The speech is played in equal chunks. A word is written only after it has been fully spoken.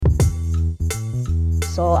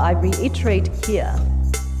So I reiterate here,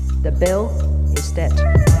 the bill is dead.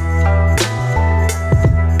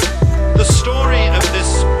 The story of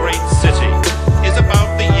this great city is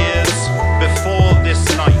about the years before this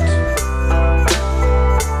night.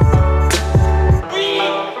 We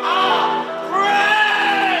are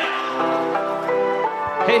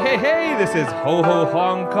free! Hey, this is Ho Ho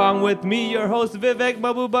Hong Kong with me, your host Vivek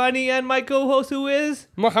Mahbubani, and my co-host who is...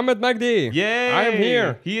 Mohammed Magdi. Yay! I am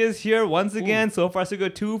here. He is here once again. So far, so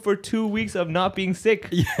good. 2 for 2 weeks of not being sick.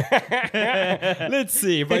 Let's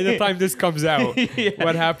see by the time this comes out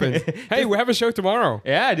what happens. Hey, we have a show tomorrow.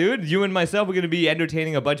 Yeah, dude. You and myself, we're going to be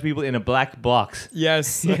entertaining a bunch of people in a black box.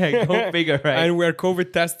 Yes. Yeah, go figure, right? And we're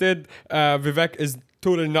COVID tested. Vivek is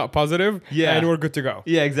totally not positive. Yeah. And we're good to go.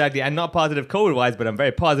 Yeah, exactly. I'm not positive COVID-wise, but I'm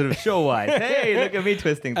very positive show-wise. Hey, look at me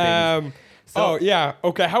twisting things.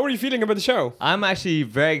 Okay. How are you feeling about the show? I'm actually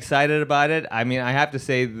very excited about it. I mean, I have to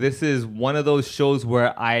say, this is one of those shows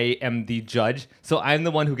where I am the judge. So I'm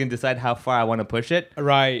the one who can decide how far I want to push it.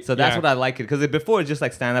 Right. So that's what I like it. Because before, it's just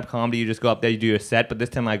like stand-up comedy. You just go up there, you do your set. But this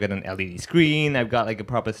time, I've got an LED screen. I've got like a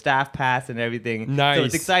proper staff pass and everything. Nice. So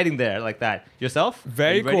it's exciting there like that. Yourself?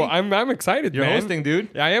 Very cool. I'm excited, You're man. hosting,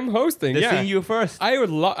 dude. I am hosting, They're yeah. seeing you first.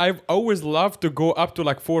 I've always loved to go up to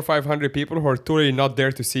like 400 or 500 people who are totally not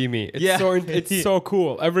there to see me. It's so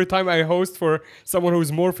cool. Every time I host for someone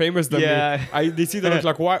who's more famous than me, they see that it's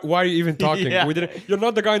like, why are you even talking? Yeah. You're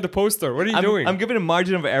not the guy in the poster. What are you doing? I'm giving a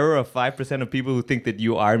margin of error of 5% of people who think that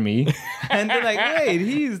you are me. And they're like,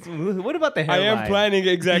 wait, what about the hairline? I am planning,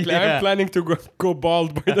 exactly. Yeah. I'm planning to go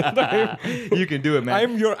bald by the time. You can do it, man.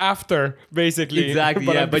 I'm your after, basically. Exactly,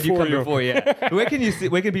 but but you come you. before, yeah. Where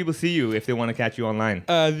can people see you if they want to catch you online?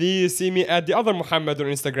 They see me at the other Mohammed on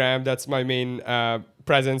Instagram. That's my main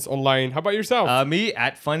presence online. How about yourself? Me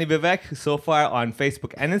at Funny Vivek so far on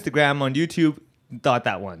Facebook and Instagram, on YouTube. Thought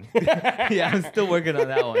that one. Yeah, I'm still working on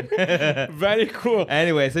that one. Very cool.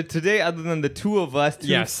 Anyway, so today, other than the two of us, two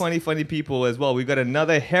Yes. funny people as well, we've got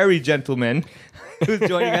another hairy gentleman who's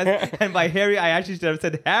joining us. And by hairy, I actually should have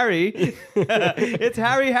said Harry. It's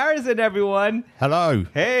Harry Harrison, everyone. Hello.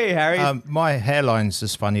 Hey, Harry. My hairline's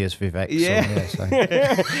as funny as Vivek.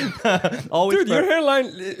 Yeah. Always Dude, your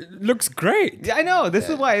hairline looks great. Yeah, I know. This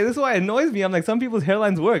is why it annoys me. I'm like, some people's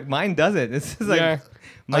hairlines work. Mine doesn't. It's just like...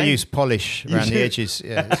 I use polish around the edges.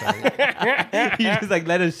 Yeah, so. You just like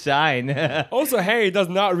let it shine. Also, Harry does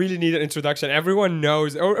not really need an introduction. Everyone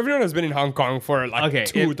knows, or everyone has been in Hong Kong for like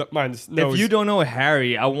 2 months. Knows. If you don't know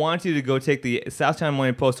Harry, I want you to go take the South China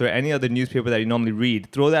Morning Post or any other newspaper that you normally read,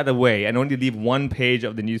 throw that away, and only leave one page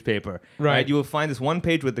of the newspaper. Right. You will find this one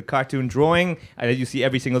page with the cartoon drawing that you see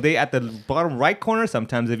every single day. At the bottom right corner,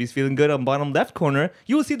 sometimes if he's feeling good, on bottom left corner,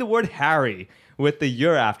 you will see the word Harry with the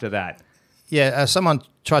year after that. Yeah, someone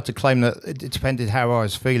tried to claim that it depended how I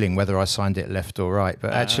was feeling, whether I signed it left or right.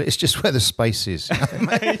 But actually, it's just where the space is.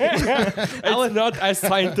 It's not as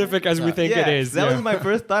scientific as we think it is. That was my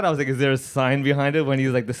first thought. I was like, is there a sign behind it? When he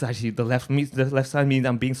was like, this actually, the left side means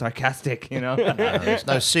I'm being sarcastic, you know? There's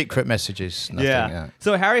no secret messages. Nothing, yeah.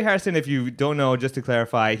 So Harry Harrison, if you don't know, just to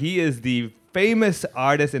clarify, he is the famous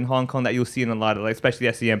artist in Hong Kong that you'll see in a lot of, like, especially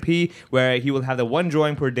SCMP, where he will have the one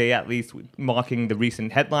drawing per day at least mocking the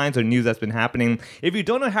recent headlines or news that's been happening. If you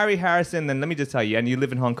don't know Harry Harrison, then let me just tell you, and you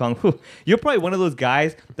live in Hong Kong, you're probably one of those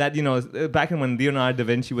guys that, you know, back in when Leonardo da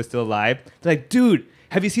Vinci was still alive, it's like, dude,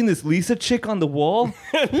 have you seen this Lisa chick on the wall?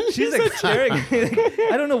 She's like staring.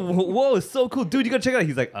 I don't know. Whoa, it's so cool. Dude, you gotta check it out.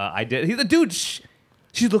 He's like, I did. He's like, dude, shh.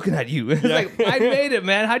 She's looking at you. It's like, I made it,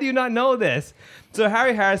 man. How do you not know this? So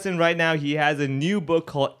Harry Harrison, right now, he has a new book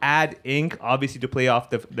called Ad Ink, obviously to play off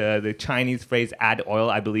the Chinese phrase ad oil,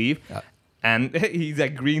 I believe. And he's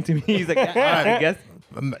like agreeing to me. He's like, I guess.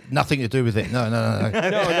 Nothing to do with it. No. No,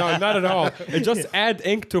 not at all. It just add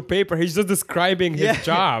ink to paper. He's just describing his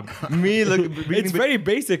job. It's very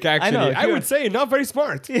basic, actually. I know, I would say not very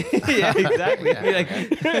smart. Yeah, exactly. Like,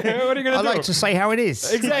 what are you gonna I do? like to say how it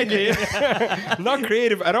is. Exactly. Not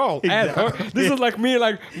creative at all. Exactly. This is like me.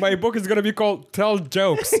 Like my book is gonna be called "Tell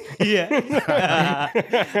Jokes." yeah.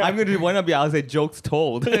 I'm gonna do one of you. I'll say jokes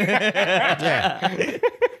told. Yeah.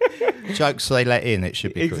 Jokes they let in, it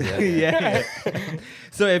should be good. Exactly. Yeah.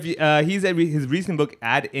 So if you, he's his recent book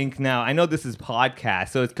Ad Ink now. I know this is podcast,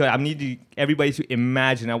 so it's good. I need everybody to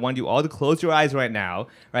imagine. I want you all to close your eyes right now.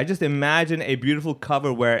 Right, just imagine a beautiful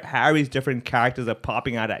cover where Harry's different characters are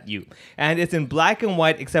popping out at you, and it's in black and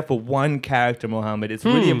white except for one character, Mohammed. It's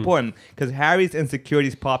really important because Harry's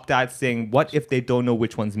insecurities popped out, saying, "What if they don't know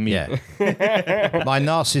which one's me?" Yeah. My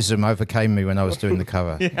narcissism overcame me when I was doing the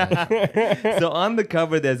cover. So on the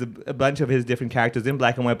cover, there's a bunch of his different characters in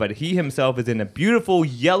black and white, but he himself is in a beautiful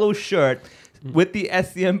yellow shirt with the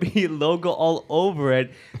SCMP logo all over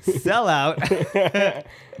it. Sell out.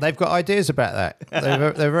 They've got ideas about that.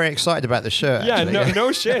 They're very excited about the shirt. Yeah, actually.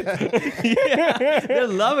 no shit. They're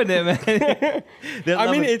loving it, man.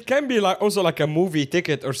 I mean, it can be like also like a movie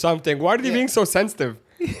ticket or something. Why are they being so sensitive?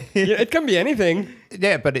 It can be anything.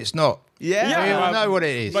 Yeah, but it's not. Yeah. We all know what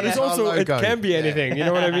it is. But it's our also, it logo. can be anything. You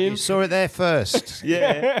know what I mean? You saw it there first.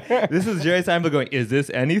 Yeah. This is Jerry Seinfeld going, is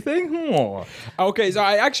this anything? Okay, so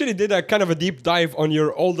I actually did a kind of a deep dive on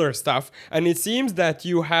your older stuff, and it seems that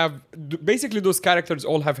you have basically those characters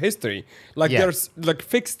all have history. Like Yeah. there's like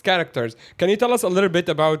fixed characters. Can you tell us a little bit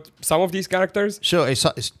about some of these characters? Sure, it's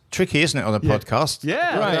tricky, isn't it, on a podcast?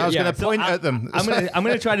 Yeah. Right, I was yeah. going to So point at them. I'm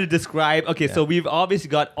gonna try to describe. Okay, so we've obviously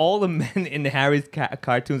got all the men in Harry's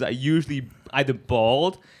cartoons are usually either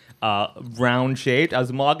bald, round shaped. I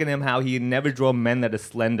was mocking him how he never draw men that are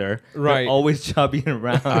slender. Right. They're always chubby and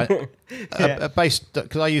round. Based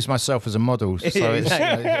because I use myself as a model, so it's,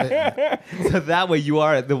 So that way you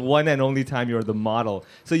are the one and only time you're the model.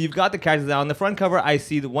 So you've got the characters. Now on the front cover, I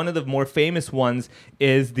see that one of the more famous ones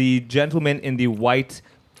is the gentleman in the white.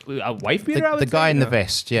 Wife beater, I would the guy say? in the No.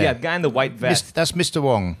 vest. Yeah, Yeah, the guy in the white vest. That's Mr.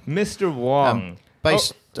 Wong. Mr. Wong.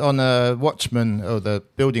 Based on a watchman or the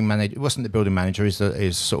building manager. It wasn't the building manager. Is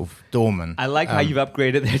sort of doorman. I like how you've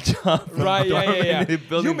upgraded their job. from Right, doorman yeah. to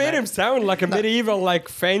building You made him manager. sound like a medieval, like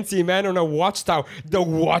fancy man on a watchtower. The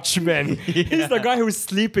watchman. He's the guy who's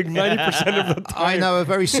sleeping 90% of the time. I know a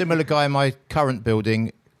very similar guy in my current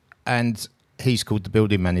building, and he's called the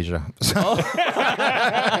building manager.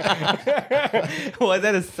 Was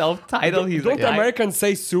that a self-title? He's Don't like, Americans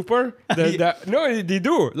say super? No, they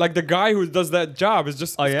do. Like the guy who does that job is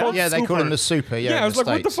just. Oh, it's yeah? called Yeah, they call super. him the super. Yeah, Yeah, I in was like,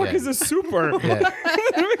 what the States, fuck yeah. is a super?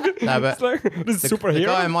 No, but It's like this the superhero.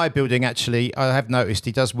 guy in my building, actually, I have noticed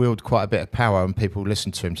he does wield quite a bit of power, and people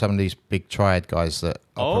listen to him. Some of these big triad guys that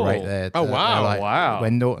operate there. Oh, they're wow, like- wow.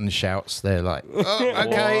 When Norton shouts, they're like, oh,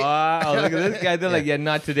 okay. Wow, look at this guy. They're like, yeah,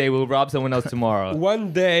 not today. We'll rob someone else tomorrow.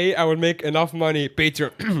 One day I will make enough money,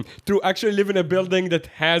 Patreon, to actually live in a building that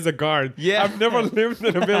has a guard. Yeah. I've never lived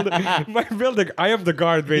in a building. My building, I am the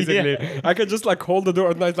guard, basically. Yeah. I can just like hold the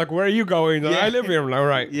door at night, like, where are you going? Yeah. I live here. I'm like, all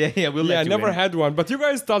right. Yeah, we'll Yeah, let you never in. had one. But you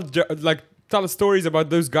guys tell stories about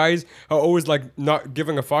those guys who are always like not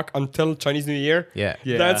giving a fuck until Chinese New Year. Yeah.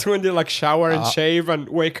 Yeah. That's when they like shower and shave and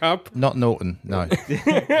wake up. Not Norton, no.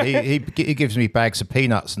 he gives me bags of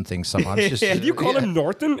peanuts and things sometimes. Just, Did you call him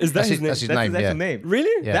Norton? Is that That's his his- name? that's his That's name, his yeah. actual name.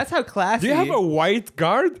 Really? Yeah. That's how classy. Do you have a white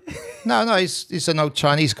guard? No, he's an old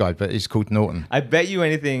Chinese guy, but he's called Norton. I bet you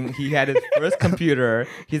anything. He had his first computer.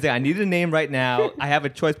 He's like, I need a name right now. I have a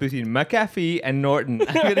choice between McAfee and Norton.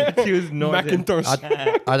 I'm gonna choose Norton. Macintosh.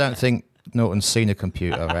 I don't think Norton's seen a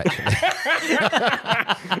computer, actually.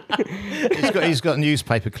 he's got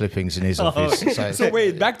newspaper clippings in his office. So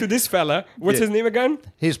wait, back to this fella. What's Yeah. his name again?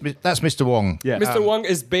 That's Mr. Wong. Yeah. Mr. Wong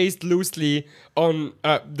is based loosely on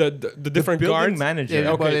the different building guards. manager.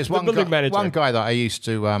 Yeah, Okay, well, there's the one building guy, manager. one guy that I used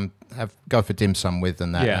to go for dim sum with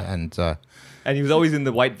and that. Yeah. And And he was always in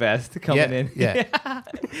the white vest coming yeah, in. yeah.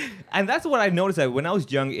 And that's what I noticed. That when I was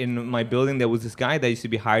young in my building, there was this guy that used to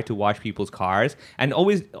be hired to wash people's cars, and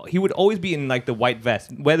he would always be in like the white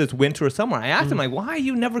vest, whether it's winter or summer. I asked him like, "Why are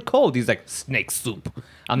you never cold?" He's like, "Snake soup."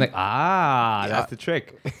 I'm like, that's the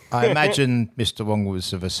trick. I imagine Mr. Wong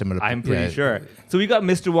was of a similar. I'm pretty yeah. sure. So we got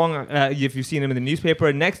Mr. Wong. If you've seen him in the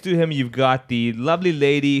newspaper, next to him you've got the lovely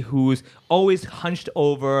lady who's always hunched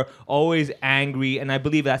over, always angry, and I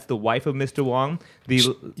believe that's the wife of Mr. Wong.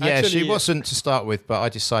 Yeah, Actually- she wasn't to start with, but I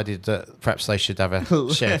decided that perhaps they should have a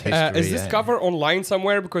shared history. Is this yeah. cover online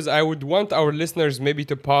somewhere? Because I would want our listeners maybe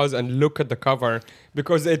to pause and look at the cover,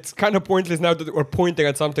 because it's kind of pointless now that we're pointing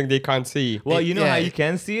at something they can't see. Well, you know Yeah. how you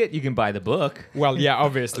can see it. You can buy the book. Well, yeah,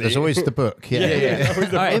 obviously. There's always the book.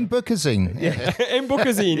 Yeah, In Bookazine. Yeah. In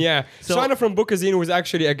Bookazine, yeah. So- Chana from Bookazine was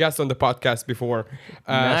actually a guest on the podcast before.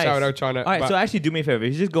 Nice. Shout out, Chana. All right, But- so actually, do me a favor.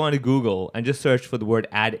 If you just go onto Google and just search for the word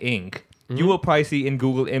 "Ad Ink," Mm-hmm. you will probably see in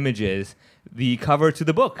Google Images the cover to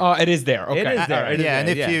the book. Oh, it is there. Okay. It is there. All right. It is Yeah, and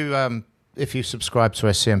there, if you subscribe to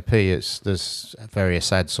SCMP, there's various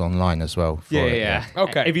ads online as well. For it,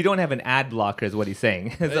 Okay. If you don't have an ad blocker, is what he's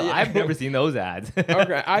saying. So I've never seen those ads.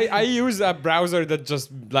 Okay. I use a browser that just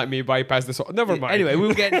let me bypass this. Never mind. Anyway,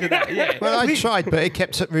 we'll get into that. Yeah. Well, I tried, but it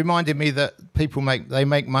kept reminding me that people make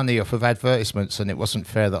money off of advertisements, and it wasn't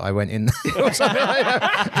fair that I went in.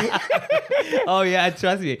 Oh yeah,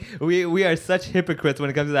 trust me. We are such hypocrites when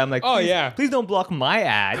it comes to that. I'm like, Oh, please, yeah. please don't block my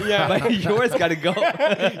ad. Yeah. But yours got to go.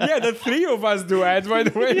 Yeah, the three of us do ads, by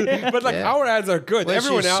the way. But like Yeah. our ads are good. Where's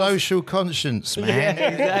Everyone your else. social conscience, man? Yeah,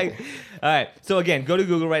 exactly. right. So again, go to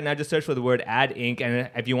Google right now. Just search for the word Ad Inc. And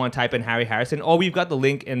if you want to type in Harry Harrison, or we've got the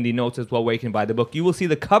link in the notes as well where you can buy the book. You will see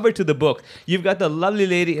the cover to the book. You've got the lovely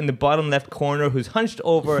lady in the bottom left corner who's hunched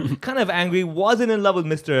over, kind of angry, wasn't in love with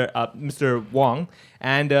Mr. Wong.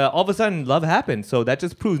 And all of a sudden, love happened. So that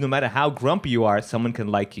just proves no matter how grumpy you are, someone can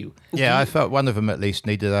like you. Yeah, I felt one of them at least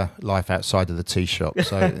needed a life outside of the tea shop.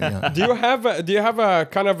 So, Do you have a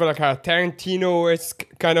kind of like a Tarantino-esque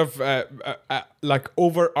kind of like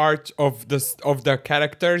overarch of the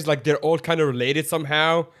characters? Like they're all kind of related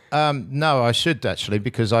somehow? No, I should actually,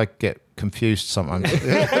 because I get confused sometimes.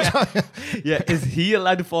 Yeah, is he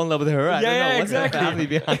allowed to fall in love with her? I don't know. What's exactly. the family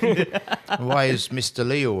behind it? Why is Mr.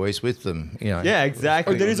 Lee always with them? Yeah,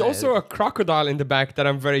 exactly. Oh, there is also a crocodile in the back that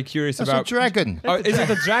I'm very curious That's about. a dragon. Oh, is it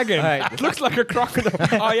a dragon? Right. It looks like a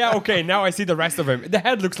crocodile. Oh yeah, okay. Now I see the rest of him. The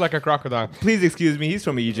head looks like a crocodile. Please excuse me. He's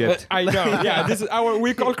from Egypt. I know. Yeah, this is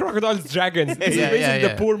we call crocodiles dragons. This Yeah, is basically yeah.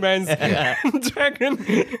 the poor man's dragon.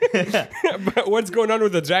 But what's going on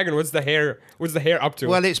with the dragon? What's the hair? What's the hair up to?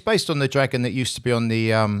 Well, it's based on the dragon that used to be on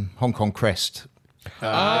the Hong Kong crest.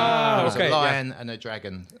 There's okay. a lion and a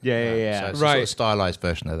dragon. Yeah. So it's Right. a sort of stylized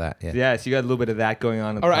version of that. Yeah. Yeah, so you got a little bit of that going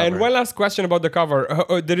on. All right, and one last question about the cover.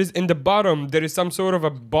 There is in the bottom. There is some sort of a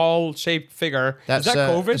ball-shaped figure. That's is that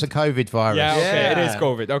COVID? It's a COVID virus. Yeah, okay, it Yeah. is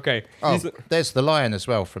COVID. Okay. Oh, Is it- there's the lion as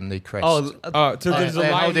well from the crest. so there's a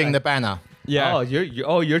They're line. holding the banner. Yeah.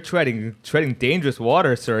 Oh, you're treading dangerous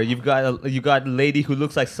water, sir. You got a lady who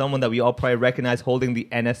looks like someone that we all probably recognize holding the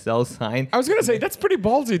NSL sign. I was gonna say that's pretty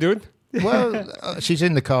ballsy, dude. Well, she's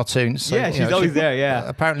in the cartoons. So, Yeah, you she's know, always there, yeah.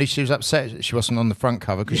 Apparently, she was upset she wasn't on the front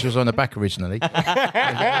cover because she was on the back originally.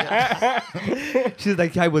 She's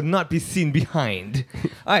like, I will not be seen behind.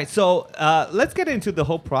 All right, so let's get into the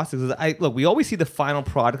whole process. Look, we always see the final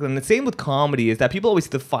product, and the same with comedy is that people always see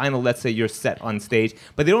the final, let's say, you're set on stage,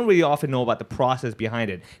 but they don't really often know about the process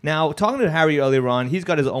behind it. Now, talking to Harry earlier on, he's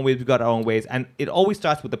got his own ways, we've got our own ways, and it always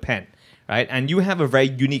starts with the pen. Right, and you have a very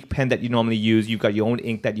unique pen that you normally use. You've got your own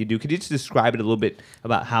ink that you do. Could you just describe it a little bit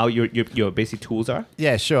about how your basic tools are?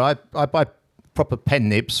 Yeah, sure. I buy proper pen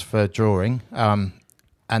nibs for drawing, and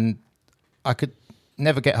I could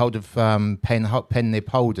never get hold of pen nib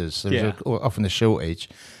holders. There was often a shortage.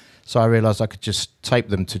 So I realised I could just tape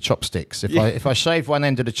them to chopsticks. If I shave one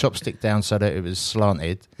end of the chopstick down so that it was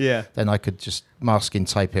slanted, then I could just masking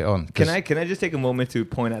tape it on. Can I just take a moment to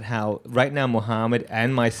point out how right now Mohammed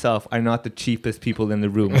and myself are not the cheapest people in the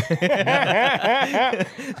room.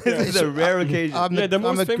 This is a rare occasion. I'm The I'm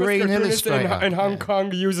most a famous green cartoonist illustrator. in Hong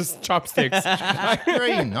Kong uses chopsticks.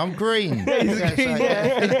 I'm green. It's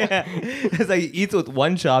like he eats with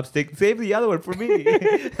one chopstick, save the other one for me.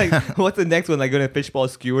 Like, what's the next one? Like going to fishball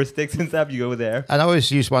skewer sticks and stuff. You go there. And I always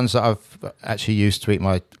use ones that I've actually used to eat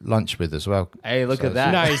my lunch with as well. Hey, look So at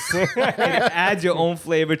that. Nice. It adds your own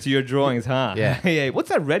flavor to your drawings, huh? Yeah. Hey, what's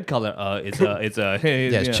that red color? It's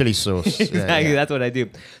It's chili sauce. Exactly, that's what I do.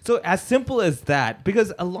 So as simple as that,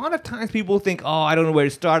 because a lot of times people think, oh, I don't know where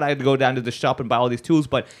to start. I had to go down to the shop and buy all these tools.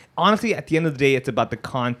 But honestly, at the end of the day, it's about the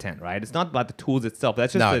content, right? It's not about the tools itself.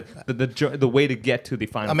 That's just the way to get to the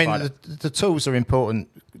final product. The tools are important,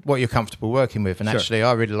 what you're comfortable working with. And Sure. actually,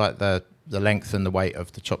 I really like the length and the weight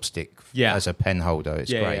of the chopstick as a pen holder.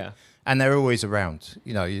 It's great. Yeah. And they're always around.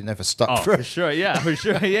 You're never stuck Oh, for for sure. Yeah, for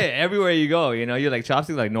sure. Yeah, everywhere you go, you're like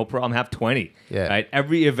chopsticks, like no problem, have 20. Yeah. Right?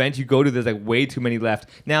 Every event you go to, there's like way too many left.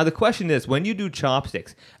 Now, the question is, when you do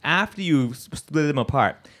chopsticks, after you split them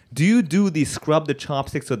apart, do you do the scrub the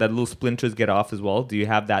chopsticks so that little splinters get off as well? Do you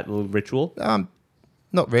have that little ritual?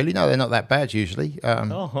 Not really. No, they're not that bad usually.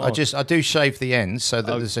 I do shave the ends so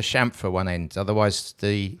that there's a chamfer one end. Otherwise,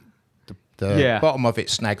 the bottom of it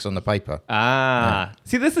snags on the paper.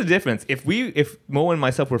 See, this is the difference. If Mo and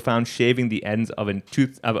myself were found shaving the ends of a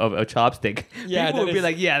chopstick, people would be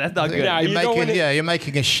like, "Yeah, that's not good." Yeah, You're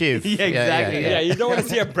making a shiv. Yeah, exactly. Yeah, you don't want to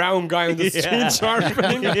see a brown guy on the street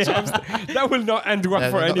sharpening the chopstick. That will not end well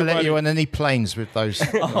for Not let anyone. you on any planes with those.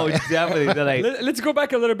 Oh, definitely. They're like, Let's go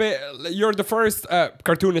back a little bit. You're the first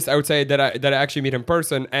cartoonist, I would say, that I actually meet in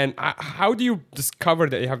person. And how do you discover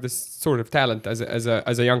that you have this sort of talent as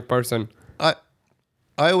a young person?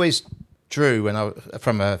 I always drew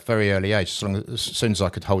from a very early age. As soon as I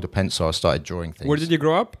could hold a pencil, I started drawing things. Where did you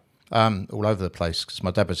grow up? All over the place because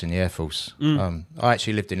my dad was in the Air Force. I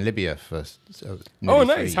actually lived in Libya for Oh, nearly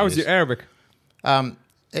 3 nice. How was years. your Arabic?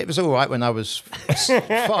 It was all right when I was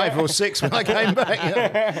 5 or 6 when I came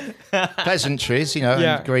back. Pleasantries,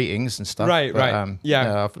 and greetings and stuff. Right.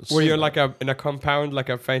 Were you I've like in a compound, like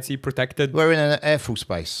a fancy protected? We're in an Air Force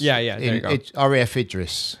base. Yeah, there you go. RAF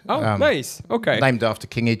Idris. Oh, nice. Okay. Named after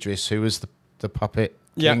King Idris, who was the puppet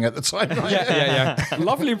king at the time. Yeah.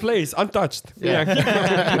 Lovely place, untouched. Yeah.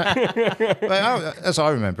 But as I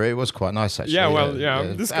remember, it was quite nice actually. Yeah, well, yeah.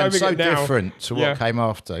 And Describing so it now. different to what came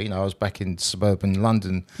after. You know, I was back in suburban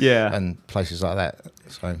London. Yeah. And places like that.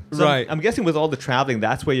 So Right. I'm guessing with all the traveling,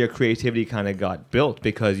 that's where your creativity kind of got built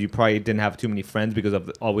because you probably didn't have too many friends because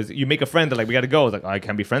of you make a friend that like we got to go. It's like I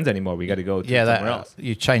can't be friends anymore. We got to go to somewhere else.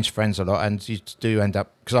 You change friends a lot, and you do end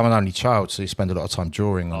up because I'm an only child, so you spend a lot of time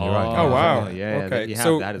drawing on your own. Oh, wow. Yeah. Okay. You have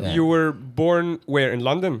So that as well. you were born where, in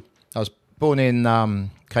London? I was born in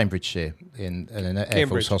Cambridgeshire in an Air Cambridge.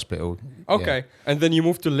 Force hospital. Okay. And then you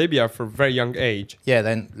moved to Libya for a very young age. Yeah,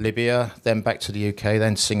 then Libya, then back to the UK,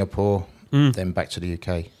 then Singapore, then back to the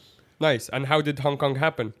UK. Nice. And how did Hong Kong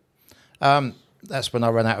happen? That's when I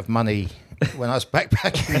ran out of money when I was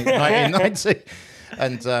backpacking in 1990.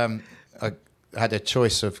 And I had a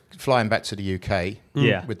choice of flying back to the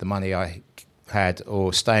UK with the money I had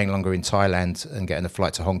or staying longer in Thailand and getting a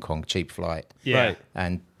flight to Hong Kong, cheap flight. Yeah. Right.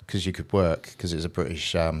 And because you could work, because it was a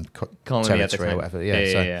British Colony territory at the time. or whatever.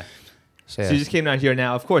 Yeah. So, So you just came down here.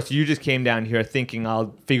 Now, of course, you just came down here thinking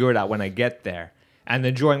I'll figure it out when I get there. And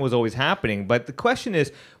the drawing was always happening. But the question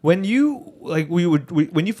is, when you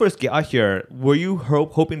when you first got here, were you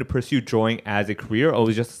hoping to pursue drawing as a career, or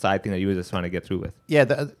was it just a side thing that you were just trying to get through with? Yeah,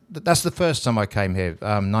 that's the first time I came here,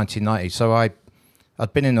 1990. So I'd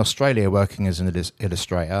been in Australia working as an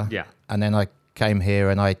illustrator. Yeah. And then I came here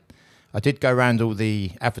and I did go around all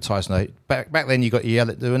the advertising. Back then,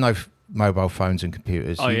 there were no mobile phones and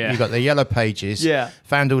computers. You got the yellow pages. Yeah.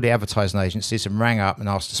 Found all the advertising agencies and rang up and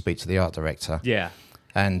asked to speak to the art director. Yeah.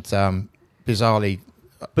 And bizarrely,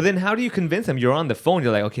 But then how do you convince them? You're on the phone.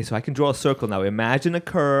 You're like, okay, so I can draw a circle now. Imagine a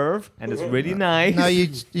curve, and it's really nice. no,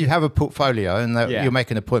 you have a portfolio and Yeah. you'll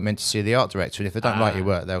make an appointment to see the art director. And if they don't like your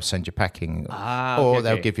work, they'll send you packing or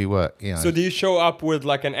they'll give you work. You know. So do you show up with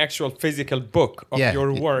like an actual physical book of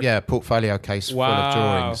your work? Yeah, portfolio case full of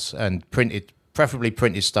drawings and preferably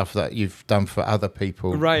printed stuff that you've done for other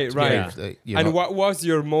people. Right. And what was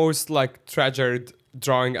your most like treasured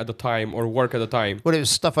drawing at the time or work at the time? Well, it was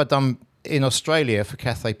stuff I'd done in Australia for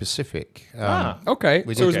Cathay Pacific. Okay.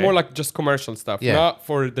 we So it was did- more like just commercial stuff, Yeah. not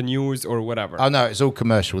for the news or whatever. Oh no, it's all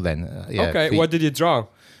commercial then. Okay. What did you draw?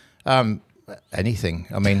 Anything.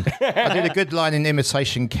 I mean, I did a good line in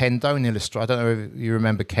imitation Ken Doan illustrator. I don't know if you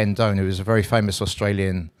remember Ken Doan, who was a very famous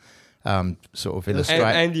Australian sort of illustrator.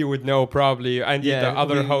 Andy would know probably. Andy, Yeah, the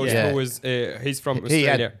other host, yeah. who was he's from He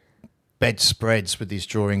Australia. had bedspreads with these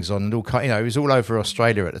drawings on and all kind. You know, it was all over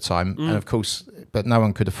Australia at the time, and of course, but no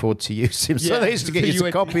one could afford to use him, so Yeah. they used to get So you you to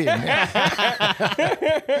went- copy him. Yeah,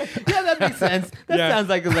 that makes sense. That Yeah. sounds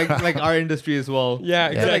like our industry as well. Yeah,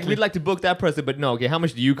 It's like exactly. we'd like to book that person, but no. Okay, how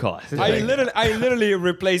much do you cost? I literally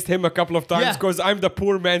replaced him a couple of times Yeah. because I'm the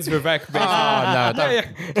poor man's Vivek. Basically. Oh no! Yeah,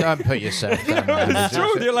 Don't put yourself down. man. It's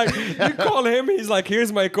true. They're like, you call him, he's like,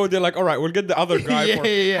 here's my code. They're like, all right, we'll get the other guy Yeah, for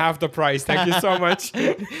yeah. half the price. Thank you so much.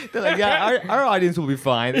 They're like, yeah, our audience will be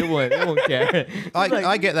fine. They won't care.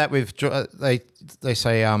 I get that with they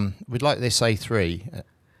say they say 3,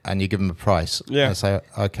 and you give them a price. Yeah. They say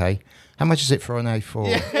okay. How much is it for an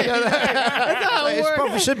A4? It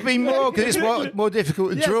probably should be more because it's more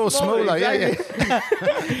difficult to draw smaller.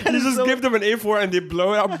 exactly. You just give them an A4 and they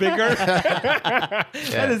blow it up bigger.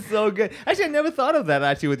 That is so good. Actually, I never thought of that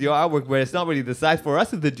actually with your artwork, where it's not really the size. For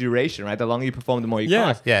us, it's the duration, right? The longer you perform, the more you Yeah.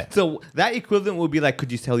 cost. Yeah. So that equivalent would be like,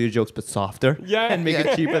 could you tell your jokes but softer? Yeah. And make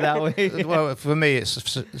it cheaper that way. Well, for me,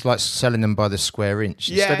 it's like selling them by the square inch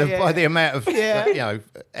Yeah, instead of yeah, by yeah. the amount of Yeah.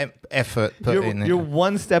 effort put in. You're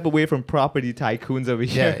one step away from property tycoons over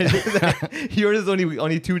here. Yours is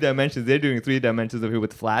only 2 dimensions. They're doing 3 dimensions over here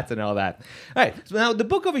with flats and all that. All right. So now the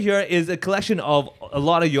book over here is a collection of a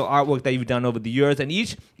lot of your artwork that you've done over the years, and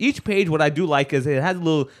each page, what I do like is it has a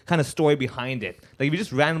little kind of story behind it. Like if you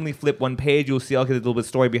just randomly flip one page, you'll see, okay, there's a little bit of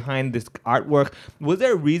story behind this artwork. Was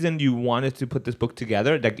there a reason you wanted to put this book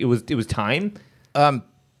together? Like it was time?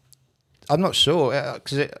 I'm not sure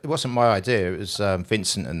because it wasn't my idea. It was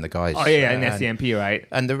Vincent and the guys. Oh yeah, and and- SCMP, right?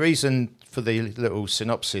 And the reason for the little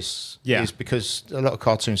synopsis Yeah. is because a lot of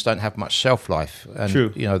cartoons don't have much shelf life, and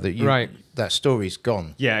True. you know that Right. that story's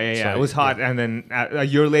gone. Yeah. So, It was hot, and then a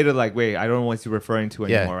year later, like, wait, I don't know what you're referring to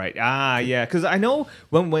Yeah. anymore, right? Yeah. Because I know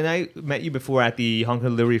when I met you before at the Hong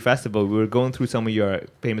Kong Literary Festival, we were going through some of your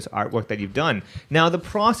famous artwork that you've done. Now, the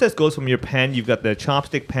process goes from your pen, you've got the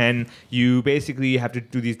chopstick pen, you basically have to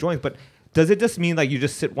do these drawings, but does it just mean like you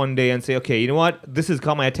just sit one day and say, okay, you know what, this has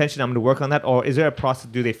caught my attention, I'm going to work on that? Or is there a process?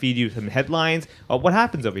 Do they feed you some headlines? Or what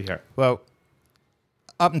happens over here? Well,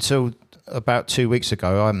 up until about 2 weeks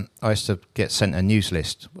ago, I used to get sent a news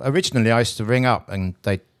list. Originally, I used to ring up and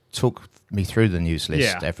they talk me through the news list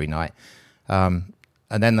Yeah. every night. And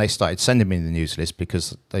And then they started sending me the news list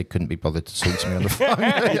because they couldn't be bothered to talk to me on the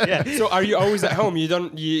phone. So are you always at home?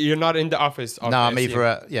 You're not in the office? No, I'm either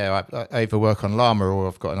I either work on Llama or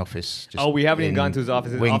I've got an office. Just we haven't even gone to his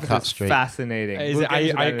office. His office Wincott is Street. fascinating.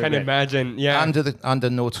 I can imagine. Yeah. Under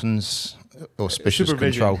Norton's auspicious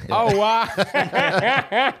Supervision. control. Yeah. Oh wow.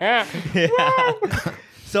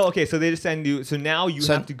 So they just send you. So now you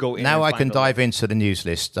have to go in. Now and I find can the dive list. into the news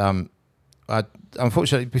list.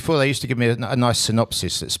 Unfortunately, before they used to give me a nice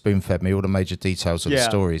synopsis that spoon-fed me all the major details of the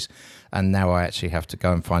stories, and now I actually have to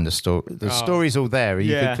go and find the story. The story's all there.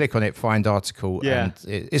 You can click on it, find article, and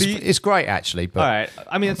it's great actually. But all right,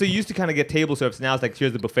 I mean, so you used to kind of get table service. Now it's like,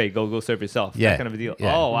 here's the buffet, go serve yourself. Yeah. That kind of a deal.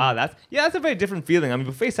 Yeah. Oh wow, that's a very different feeling. I mean,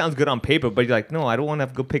 buffet sounds good on paper, but you're like, no, I don't want to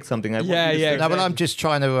have to go pick something. Yeah. No, but I'm just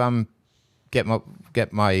trying to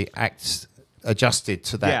get my acts adjusted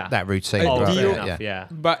to that routine. Oh, right? do you- Yeah.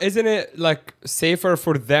 But isn't it like safer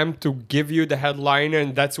for them to give you the headliner,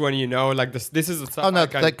 and that's when you know like this is the stuff? Oh no,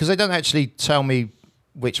 because they don't actually tell me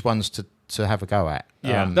which ones to have a go at.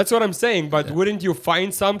 Yeah. That's what I'm saying. But wouldn't you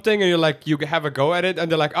find something and you're like, you have a go at it,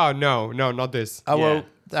 and they're like, oh no, not this. Oh Yeah. well,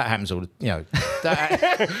 that happens all.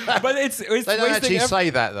 But it's They don't wasting actually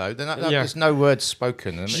say that though. There's no words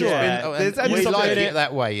spoken. And Sure. it's There's we something like in it it.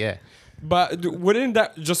 that way. Yeah. But wouldn't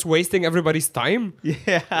that just wasting everybody's time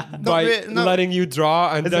Yeah. by no. letting you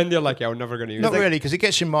draw, and then they're like, yeah, we're never gonna use Not it. really, because it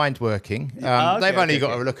gets your mind working. Okay, They've only okay,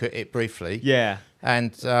 got okay. to look at it briefly. Yeah.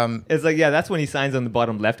 And It's like, that's when he signs on the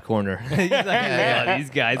bottom left corner. He's like, Yeah.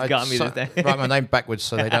 these guys I got me this day. write my name backwards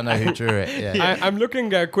so they don't know who drew it. Yeah. I'm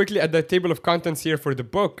looking quickly at the table of contents here for the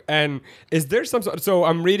book, and is there some sort? So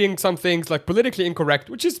I'm reading some things like politically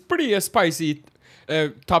incorrect, which is pretty spicy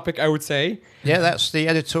topic, I would say. Yeah, that's the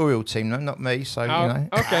editorial team, no, not me. So,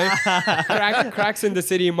 Okay. Cracks in the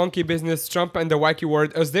city, monkey business, Trump and the wacky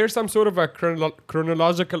word. Is there some sort of a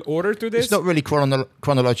chronological order to this? It's not really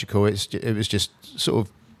chronological. It was just sort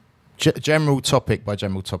of general topic by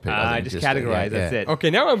general topic. I think, just categorize. That's it. Okay,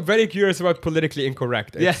 now I'm very curious about politically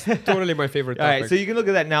incorrect. It's totally my favorite All topic. right, so you can look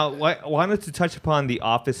at that now. I wanted to touch upon the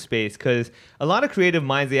office space, because a lot of creative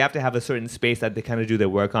minds, they have to have a certain space that they kind of do their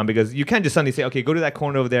work on, because you can't just suddenly say, okay, go to that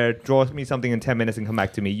corner over there, draw me something in 10 minutes and come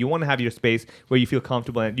back to me. You want to have your space where you feel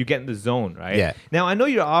comfortable and you get in the zone, right? Yeah. Now, I know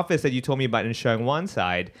your office that you told me about in Sheung-Wan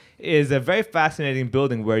side is a very fascinating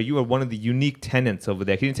building where you are one of the unique tenants over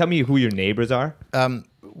there. Can you tell me who your neighbors are?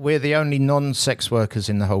 We're the only non-sex workers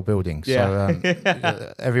in the whole building. So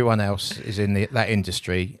everyone else is in that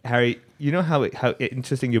industry. Harry, you know how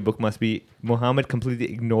interesting your book must be? Mohammed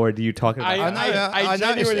completely ignored you talking about it. I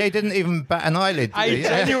noticed he didn't even bat an eyelid. I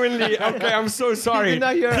genuinely, okay, I'm so sorry. No,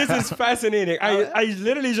 you're- This is fascinating. I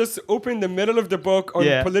literally just opened the middle of the book on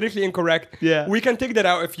politically incorrect. Yeah. We can take that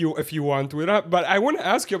out if you want. But I want to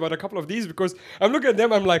ask you about a couple of these, because I'm looking at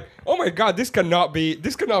them, I'm like, oh my God, this cannot be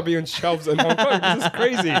on shelves in Hong Kong. This is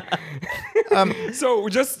crazy. So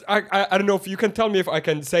just, I don't know if you can tell me if I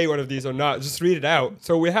can say one of these or not. Just read it out.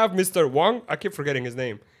 So we have Mr. Wong. I keep forgetting his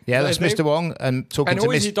name. Yeah, Is that's that his Mr. Wong, and talking And to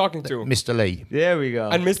who is he talking to? Mr. Lee. There we go.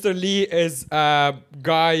 And Mr. Lee is a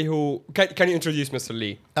guy who... Can you introduce Mr.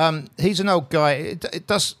 Lee? He's an old guy. It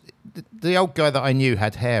does. The old guy that I knew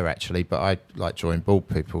had hair actually, but I like drawing bald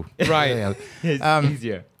people. Right. You know. It's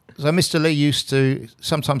easier. So Mr. Lee used to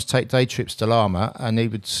sometimes take day trips to Lama, and he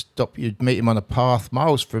would stop. You'd meet him on a path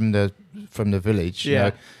miles from the village, you Yeah.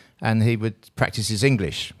 know, and he would practice his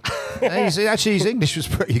English. And his English was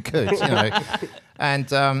pretty good, you know.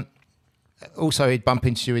 And also, he'd bump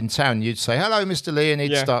into you in town. You'd say, "Hello, Mr. Lee," and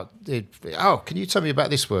he'd start. Can you tell me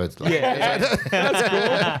about this word? Like,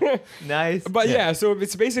 Nice. But so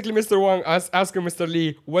it's basically Mr. Wong asking Mr.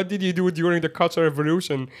 Lee, what did you do during the Cultural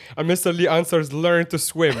Revolution? And Mr. Lee answers, learn to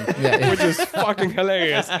swim, which is fucking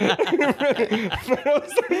hilarious.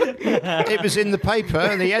 It was in the paper,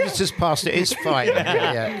 and the editors passed it. It's fine.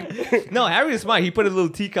 Yeah. No, Harry is smart. He put a little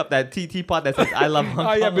teacup, that teapot that says "I love Hong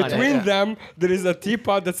Kong." on it. Between them, there is a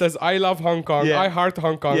teapot that says, I love Hong Kong, Yeah. I heart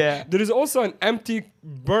Hong Kong. Yeah. There is also an empty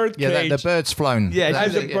bird Yeah, cage. the bird's flown. Yeah,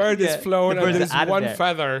 and the bird is flown, The and bird's there's out of one there.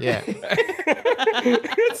 feather. Yeah.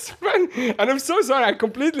 It's fun. And I'm so sorry. I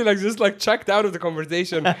completely checked out of the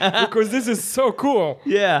conversation because this is so cool.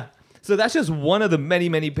 Yeah. So that's just one of the many,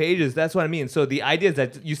 many pages. That's what I mean. So the idea is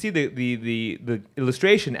that you see the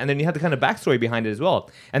illustration, and then you have the kind of backstory behind it as well.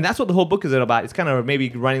 And that's what the whole book is about. It's kind of maybe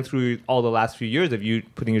running through all the last few years of you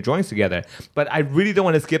putting your drawings together. But I really don't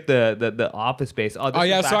want to skip the office space. Oh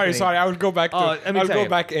yeah, sorry. I will go back. Let me I'll tell go you.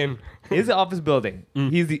 back in. His office building.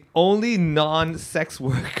 He's the only non-sex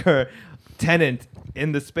worker tenant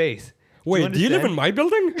in the space. Wait, do you live in my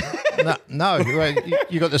building? No,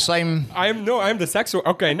 you got the same. I'm the sex worker.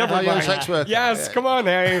 Okay, never you're a mind. sex worker. Yes, come on,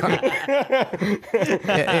 Harry.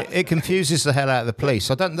 It confuses the hell out of the police.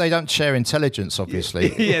 They don't share intelligence,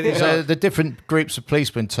 obviously. Yeah, they so don't. the different groups of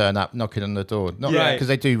policemen turn up knocking on the door, not Right. because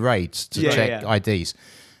they do raids to check IDs,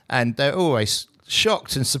 and they're always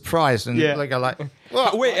shocked and surprised, and they go like,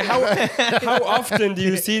 "What?" Wait, how often do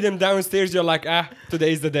you see them downstairs? You're like,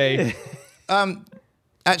 today's the day.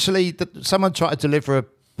 Actually, someone tried to deliver a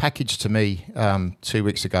package to me 2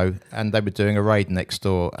 weeks ago, and they were doing a raid next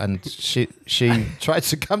door, and she tried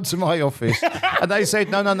to come to my office, and they said,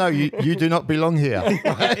 no, you do not belong here,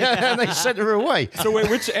 and they sent her away. So wait,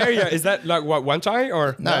 which area is that? Like what, Wanchai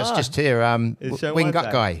or? No, it's just here, It's Winggut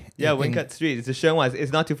Sherwan Guy. Yeah, Winggut Street. It's a Sherwan.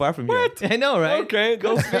 It's not too far from What? here. I know, right? Okay,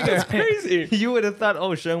 Go figure. that's crazy. You would have thought,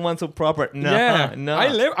 oh, Sherwan's so proper. No, Yeah, no.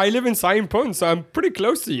 I live in Saimpun, so I'm pretty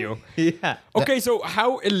close to you. Yeah. Okay, so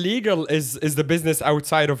how illegal is the business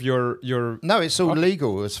outside of your? No, it's all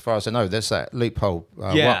legal as far as I know. There's that loophole.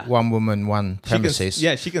 Yeah. One woman, one premises.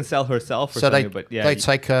 She can sell herself or So something, but yeah. they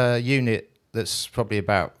take a unit that's probably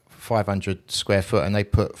about 500 square foot, and they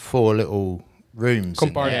put 4 little rooms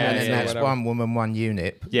Compartments in there, and then or that's whatever. one woman, one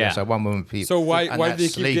unit. Yeah. So one woman people. So why and do they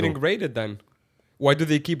that's keep legal. getting raided then? Why do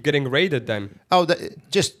they keep getting raided then? Oh,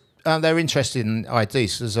 just they're interested in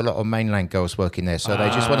IDs. There's a lot of mainland girls working there, so they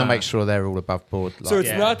just want to make sure they're all above board. So like-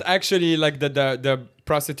 it's not actually like the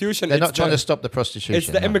prostitution. they're it's not trying to stop the prostitution. It's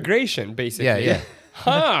the no. immigration, basically. Yeah.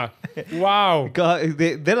 Huh. Wow. God,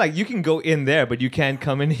 they're like, you can go in there, but you can't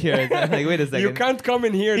come in here. It's like, wait a second. You can't come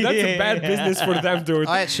in here. That's a bad Yeah. business for them, dude.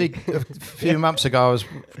 I actually, a few months ago, I was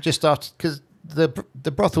just after, because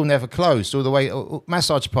the brothel never closed all the way.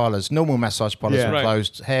 Massage parlours, normal massage parlours Yeah. were Right.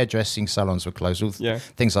 closed. Hairdressing salons were closed. All Yeah.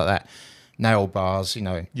 things like that. Nail bars,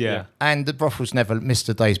 Yeah. And the brothels never missed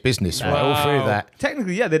a day's business. Right, all through Wow. that.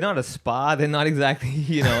 Technically, yeah, they're not a spa. They're not exactly,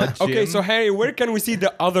 a gym. Okay, so Harry, where can we see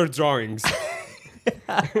the other drawings?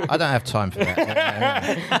 I don't have time for that.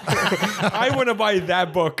 I want to buy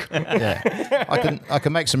that book. Yeah, I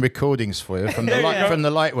can make some recordings for you from the There you go. from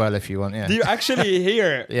the light well if you want. Yeah. Do you actually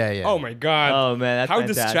hear? Yeah. Oh my god. Oh, man, that's How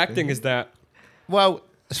fantastic. distracting is that? Well,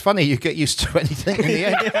 it's funny, you get used to anything in the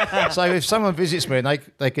end. So if someone visits me and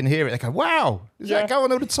they can hear it, they go, "Wow, does that go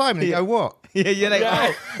on all the time?" And you go, "What?" yeah, you're like,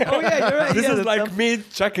 Yeah. oh, yeah, you're right. This yeah, is that's like something. me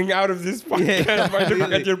checking out of this podcast by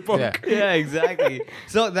looking at your book. Yeah. Yeah, exactly.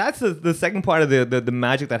 So that's the second part of the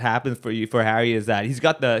magic that happens for Harry is that he's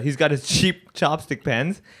got his cheap chopstick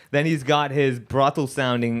pens, then he's got his brothel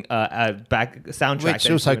sounding back soundtrack, Which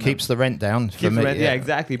that also he's doing. keeps the rent down for Keeps me. rent- yeah,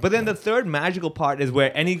 exactly. But then the third magical part is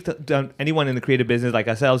where anyone in the creative business like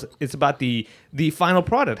ourselves, it's about the final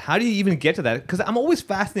product. How do you even get to that? Because I'm always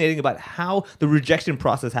fascinated about how the rejection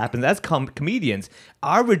process happens. As comedians,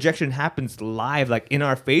 our rejection happens live, like in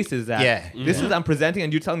our faces. That Yeah. this is I'm presenting,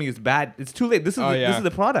 and you're telling me it's bad. It's too late. This is this is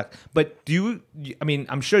the product. But I mean,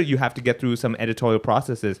 I'm sure you have to get through some editorial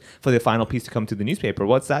processes for the final piece to come to the newspaper.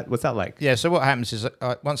 What's that like? Yeah, so what happens is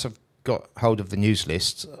once I've got hold of the news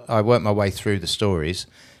list, I work my way through the stories,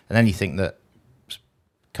 and anything that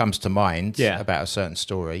comes to mind about a certain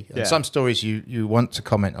story. And some stories you want to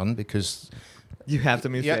comment on because You have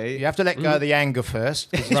something to say. you have to let go of the anger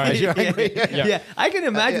first. 'cause Right. you're angry. Yeah, I can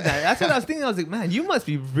imagine that. That's what I was thinking. I was like, man, you must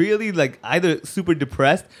be really like either super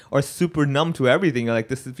depressed or super numb to everything. You're like,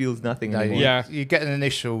 this feels nothing No, anymore. Yeah. you get an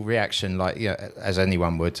initial reaction, like as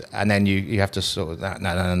anyone would, and then you have to sort of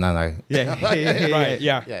no. Yeah, Right.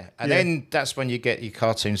 Yeah. Yeah, and then that's when you get your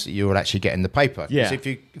cartoons that you will actually get in the paper. 'Cause Yeah. if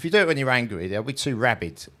you do it when you're angry, they'll be too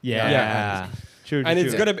rabid. Yeah. Yeah. True. And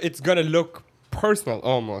true. it's gonna look personal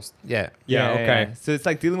almost. Yeah. Yeah, okay. So it's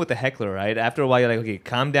like dealing with the heckler, right? After a while, you're like, okay,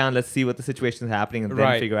 calm down. Let's see what the situation is happening, and then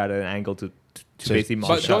Right. figure out an angle to So- basically But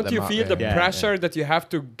But mosh shut don't them you up, feel yeah. the Yeah, pressure that you have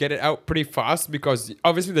to get it out pretty fast because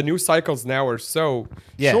obviously the news cycles now are so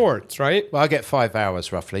Yeah. short, right? Well, I get 5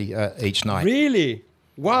 hours roughly each night. Really?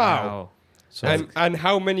 Wow. So And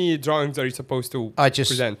how many drawings are you supposed to I just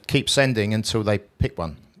present? keep sending until they pick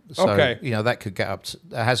one. So, Okay. that could get up to,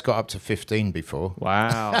 it has got up to 15 before.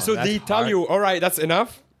 Wow. So they tell you, all right, that's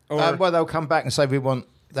enough? Or Well, they'll come back and say, we want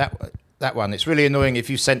that one. It's really annoying if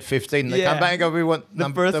you sent 15. They Yeah. come back and go, we want The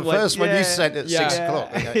the first first one, one you yeah. sent at Yeah. 6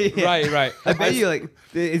 o'clock. you know. right. I bet you like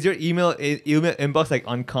is your email inbox like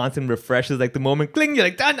on constant refreshes, like the moment cling, you're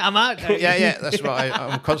like done, I'm out. Yeah, that's right.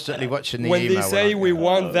 I'm constantly watching the when email. they say I- we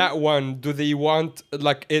want that one, do they want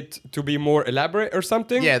like it to be more elaborate or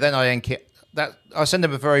something? Yeah, then I I send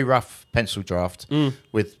them a very rough pencil draft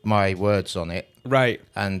with my words on it. Right.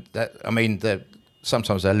 And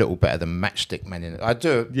sometimes they're a little better than Matchstick Men in it. I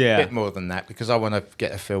do a bit more than that because I want to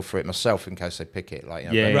get a feel for it myself in case they pick it.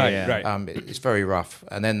 Yeah, Right. It's very rough,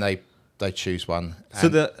 and then they they choose one. So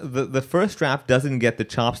And- the first draft doesn't get the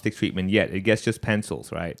chopstick treatment yet. It gets just pencils,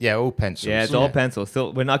 right? yeah, all pencils. Yeah, it's all pencils.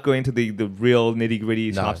 So we're not going to the real nitty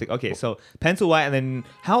gritty No. chopstick. Okay, so pencil white, and then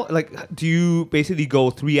how do you basically go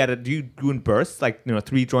three at a? Do you do in bursts, like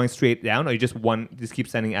 3 drawings straight down, or you just just keep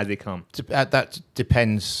sending as they come? That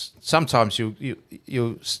depends. Sometimes you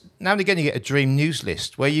now and again you get a dream news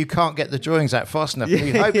list where you can't get the drawings out fast enough. Yeah,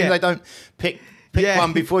 You're hoping yeah. they don't pick Yeah.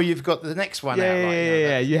 one before you've got the next one Yeah, out. yeah, like, yeah.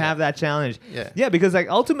 that- You have that challenge. Yeah. because like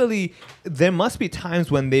ultimately, there must be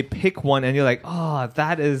times when they pick one and you're like, oh,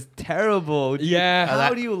 that is terrible. Yeah. How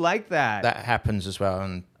That- do you like that? That happens as well,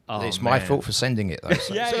 and Oh, it's my man. fault for sending it though.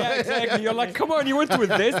 So- Yeah, exactly. You're like, come on, you went with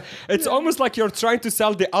this. It's almost like you're trying to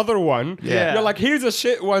sell the other one. Yeah. You're like, here's a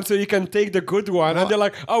shit one, so you can take the good one. And What- they're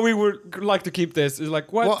like, oh, we would like to keep this. It's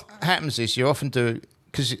like, what? What happens is you often do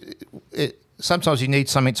because sometimes you need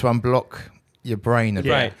something to unblock your brain a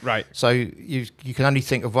bit. Right, right. So you can only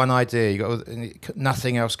think of one idea.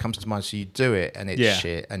 Nothing else comes to mind. So you do it, and it's Yeah.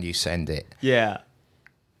 shit, and you send it, yeah.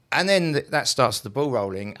 and then that starts the ball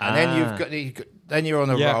rolling, and then then you're on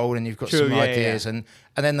a Yeah. roll, and you've got True, some yeah, ideas, and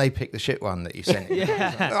then they pick the shit one that you sent.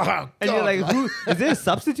 Yeah. Oh, And you're God. like, who is there a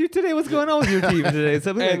substitute today? What's going on with your team today? Is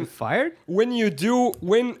somebody And- like fired? When you do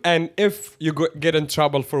win, and if you get in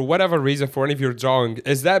trouble for whatever reason for any of your drawing,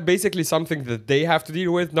 is that basically something that they have to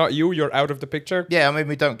deal with, not you? You're out of the picture? Yeah, I mean,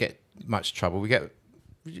 we don't get much trouble. We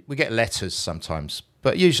get letters sometimes,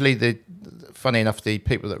 but usually funny enough, the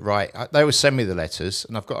people that write, they always send me the letters,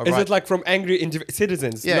 and I've got to Is write. it like from angry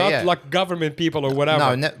citizens, Yeah, not yeah. like government people or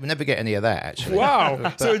whatever? No, we never get any of that actually.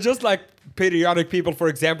 Wow. So just like periodic people, for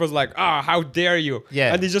example, is like, how dare you?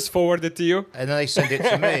 Yeah. And they just forward it to you? And then they send it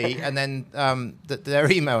to me, and then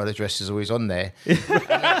their email address is always on there.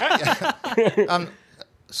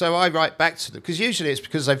 So I write back to them because usually it's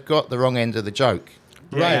because they've got the wrong end of the joke.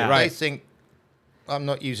 Right, They right. think I'm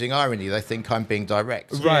not using irony. They think I'm being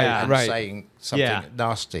direct. Right, and right. saying something Yeah.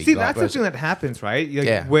 nasty. See, like, that's whereas- something that happens, right? Like,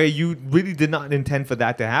 Yeah. Where you really did not intend for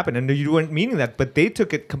that to happen, and you weren't meaning that, but they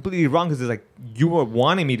took it completely wrong because it's like you were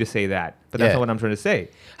wanting me to say that, but that's Yeah. not what I'm trying to say.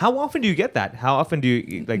 How often do you get that? How often do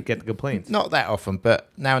you like get the complaints? Not that often, but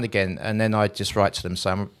now and again. And then I just write to them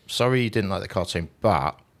saying, I'm sorry you didn't like the cartoon,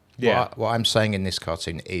 but Yeah. what I'm saying in this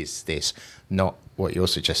cartoon is this, not what you're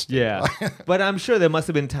suggesting. Yeah, but I'm sure there must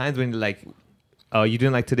have been times when you're like, oh, you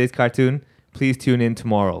didn't like today's cartoon? Please tune in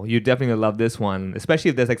tomorrow. You definitely gonna love this one, especially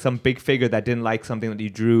if there's like some big figure that didn't like something that you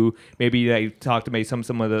drew. Maybe you talked to maybe some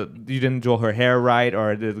of the you didn't draw her hair right,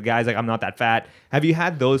 or the guy's like, I'm not that fat. Have you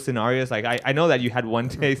had those scenarios? Like I know that you had one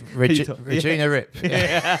case. Regina Rip.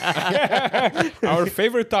 Our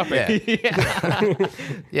favorite topic.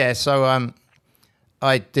 Yeah, so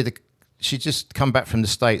I did a. She just come back from the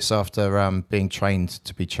States after being trained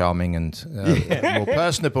to be charming and more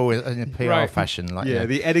personable in a PR Right. fashion. Like, Yeah,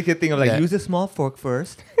 the etiquette thing of like Yeah. use a small fork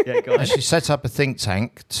first. Yeah, go And ahead. she set up a think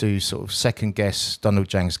tank to sort of second guess Donald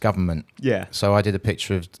Jang's government. Yeah. So I did a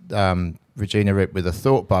picture of Regina Rip with a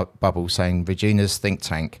thought bubble saying Regina's think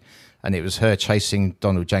tank, and it was her chasing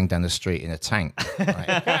Donald Jang down the street in a tank,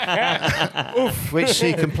 right? Which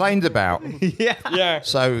she complained about. Yeah. Yeah.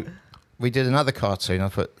 So we did another cartoon. I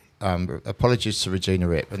put apologies to Regina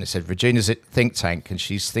Rip, and it said Regina's at think tank, and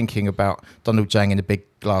she's thinking about Donald Jang in a big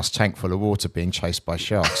glass tank full of water being chased by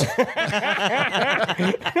sharks.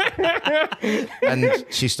 And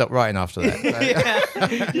she stopped writing after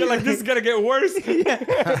that. You're like, this is going to get worse.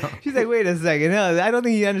 She's like, wait a second. No, I don't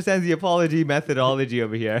think he understands the apology methodology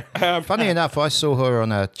over here. Funny enough, I saw her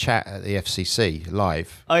on a chat at the FCC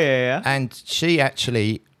live, Oh, yeah. and she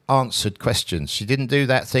actually answered questions. She didn't do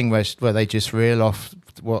that thing where they just reel off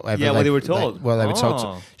whatever. Yeah, what they were told. Well, they were told.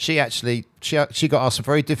 Oh. She actually she got asked some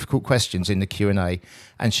very difficult questions in the Q&A,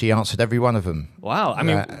 and she answered every one of them. Wow. I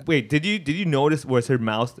mean, Yeah. wait, did you notice, was her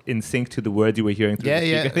mouth in sync to the words you were hearing through the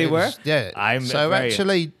speaker they it were? was- yeah. I'm so very-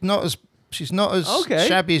 actually she's not as Okay.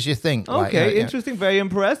 shabby as you think. like, Okay, yeah. interesting. Very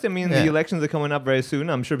impressed. I mean, the Yeah. elections are coming up very soon.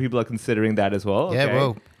 I'm sure people are considering that as well. Yeah, Okay.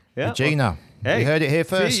 well, Yeah, Regina, Hey. you heard it here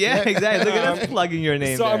first. See, yeah, exactly. Look at us plugging your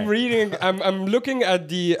name So there. I'm reading. I'm looking at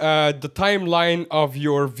the timeline of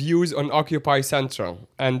your views on Occupy Central,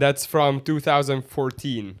 and that's from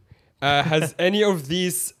 2014. Has any of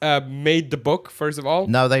these made the book? First of all,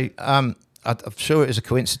 No, they. I'm sure it was a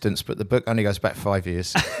coincidence, but the book only goes back 5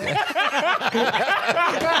 years.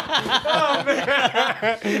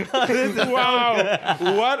 Wow,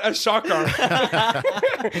 what a shocker!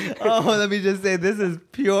 Oh, let me just say, this is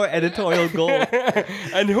pure editorial gold.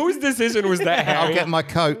 And whose decision was that? I'll Harry? get my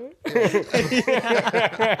coat.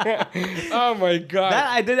 Oh my god! That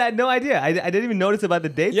I had no idea. I didn't even notice about the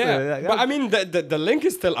dates. Yeah, but I mean, the link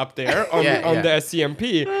is still up there on Yeah, on yeah. the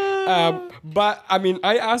SCMP. But I mean,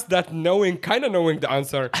 I asked that kind of knowing the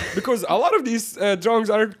answer, because a lot of these drawings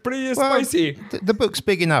are pretty spicy. The book's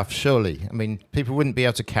big enough, surely. I mean, people wouldn't be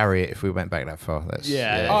able to carry it if we went back that far.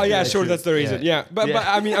 Oh yeah, sure, that's the reason. Yeah, but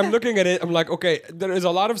I mean, I'm looking at it. I'm like, okay, there is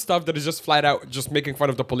a lot of stuff that is just flat out just making fun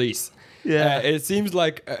of the police. Yeah. It seems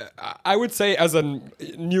like I would say, as a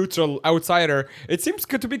neutral outsider, it seems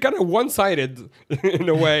to be kind of one-sided in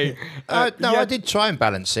a way. I did try and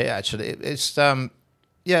balance it. Actually, it's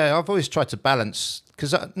I've always tried to balance,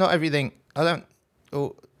 because not everything. I don't.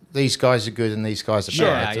 Oh, these guys are good and these guys are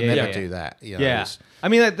bad. I never do that. You know, I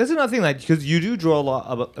mean, that's another thing, like, because you do draw a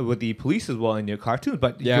lot with the police as well in your cartoons,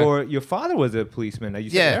 but your father was a policeman. You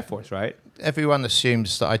said Air Force, right? Everyone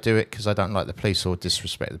assumes that I do it because I don't like the police or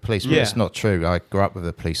disrespect the police, but it's not true. I grew up with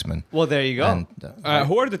a policeman. Well, there you go. And,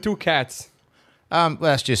 who are the two cats? Well,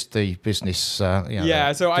 that's just the business, so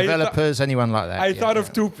developers, anyone like that. I thought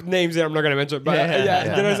of two names there I'm not going to mention, but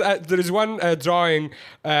there is one drawing.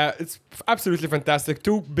 It's absolutely fantastic.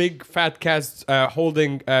 Two big fat cats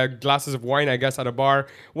holding glasses of wine, I guess, at a bar.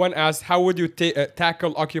 One asks, "How would you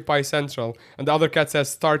tackle Occupy Central?" And the other cat says,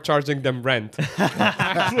 "Start charging them rent."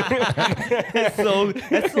 That's so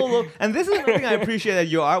low. And this is another thing I appreciate at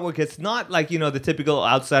your artwork. It's not like, the typical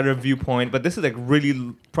outsider viewpoint, but this is like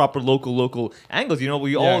really proper local angles.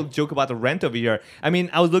 We all joke about the rent over here. I mean,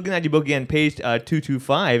 I was looking at your book again, page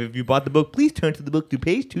 225. If you bought the book, please turn to the book to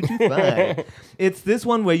page 225. It's this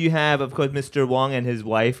one where you have, of course, Mr. Wong and his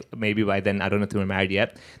wife. Maybe by then, I don't know if they were married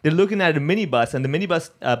yet. They're looking at a minibus, and the minibus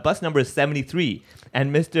bus number is 73.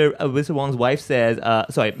 And Mr. Wong's wife says,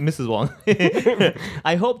 Mrs. Wong,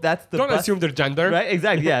 I hope that's the Don't bus. assume their gender. Right,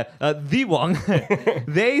 exactly, yeah. The Wong,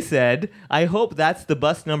 they said, I hope that's the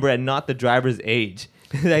bus number and not the driver's age.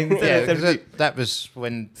 That was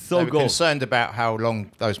when they were concerned about how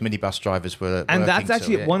long those minibus drivers were. And that's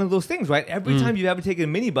actually one of those things, right? Every time you've ever taken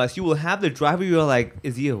a minibus, you will have the driver. You're like,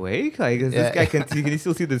 is he awake? Like, is this guy can he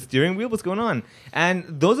still see the steering wheel? What's going on? And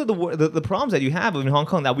those are the problems that you have in Hong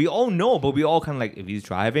Kong that we all know, but we all kind of like, if he's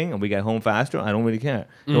driving and we get home faster, I don't really care.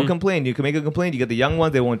 Don't complain. You can make a complaint. You get the young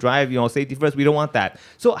ones; they won't drive. Safety first. We don't want that.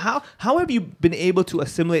 So how have you been able to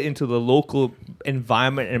assimilate into the local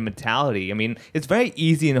environment and mentality? I mean, it's very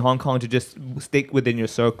easy in Hong Kong to just stick within your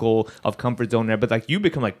circle of comfort zone there, but like you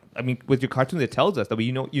become like, I mean, with your cartoons, it tells us that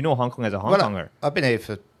you know Hong Kong as a Hong Konger. I've been here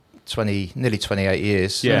for nearly 28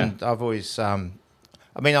 years, and I've always, I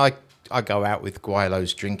go out with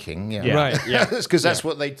Guailos drinking, right? Yeah, because that's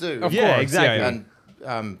what they do. Of course, exactly.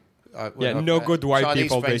 And good white Chinese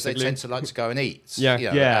people friends, basically. they tend to like to go and eat.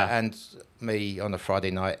 And me on a Friday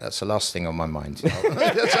night, that's the last thing on my mind. You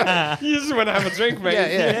just want to have a drink,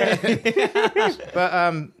 mate.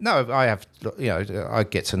 But no, I have. I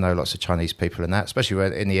get to know lots of Chinese people and that,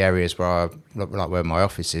 especially in the areas where where my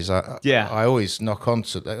office is. I always knock on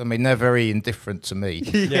to them. I mean, they're very indifferent to me.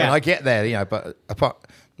 And I get there, but apart.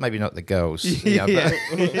 Maybe not the girls.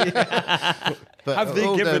 But have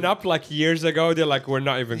they given up like years ago? They're like, we're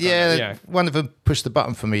not even gonna. One of them pushed the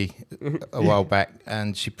button for me a while back,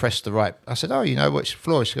 and she pressed the right. I said, "Oh, you know which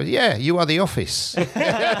floor?" She goes, "Yeah, you are the office."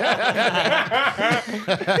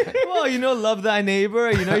 Well, love thy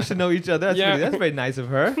neighbor. You should know each other. That's very nice of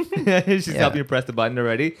her. She's helping you press the button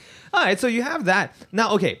already. All right, so you have that.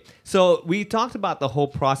 Now, okay, so we talked about the whole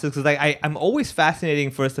process, because I'm always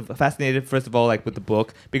fascinated first of all, like with the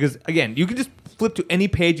book, because again, you can just flip to any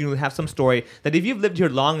page and you'll have some story that if you've lived here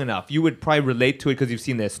long enough, you would probably relate to it because you've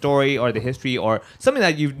seen the story or the history or something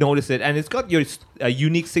that you've noticed it, and it's got your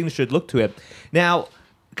unique signature look to it. Now,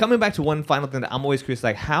 coming back to one final thing that I'm always curious,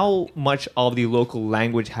 like how much of the local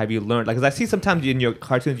language have you learned? Like, because I see sometimes in your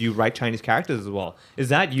cartoons you write Chinese characters as well. Is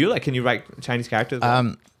that you? Like, can you write Chinese characters?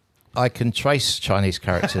 I can trace Chinese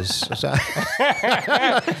characters.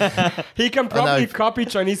 He can probably copy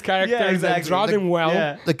Chinese characters and draw them well.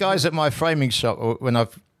 Yeah. The guys at my framing shop, when I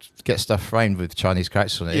get stuff framed with Chinese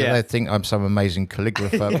characters on it, they think I'm some amazing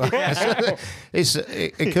calligrapher.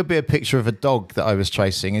 It could be a picture of a dog that I was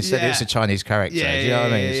tracing. Instead, it's a Chinese character. Do you know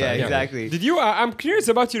what I mean? Yeah, exactly. Did you? I'm curious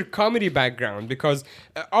about your comedy background, because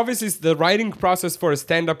obviously the writing process for a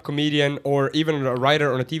stand-up comedian or even a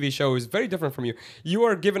writer on a TV show is very different from you. You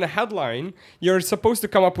are given a headline. You're supposed to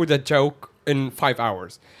come up with a joke in 5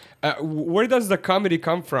 hours. Where does the comedy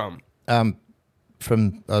come from?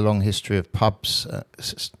 From a long history of pubs,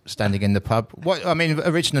 standing in the pub.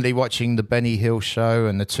 Originally watching the Benny Hill show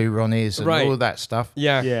and the Two Ronnies and all of that stuff.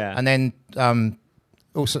 Yeah. And then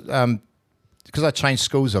also because I changed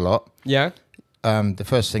schools a lot. Yeah. The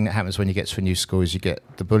first thing that happens when you get to a new school is you get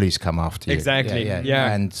the bullies come after you. Exactly.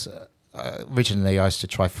 Yeah. And originally I used to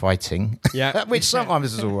try fighting. Yeah. Which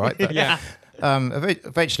sometimes is all right. But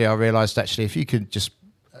eventually I realised actually if you could just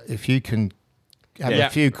if you can have Yeah. a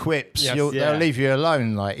few quips, Yes. they'll leave you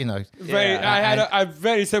alone. Like, Very, Yeah. I had a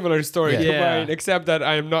very similar story to Yeah. mine, except that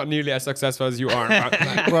I am not nearly as successful as you are.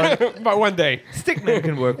 well, But one day. Stickman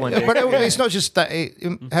can work one day. but it's not just that; it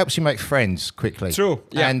helps you make friends quickly. True,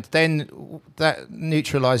 yeah. And then that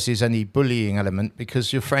neutralizes any bullying element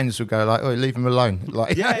because your friends will go like, "Oh, leave him alone."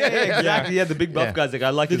 Like, yeah, exactly. Yeah, the big buff Yeah. guys like I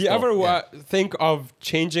like. Did his you stuff. ever think of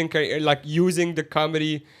changing, like using the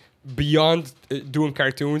comedy beyond doing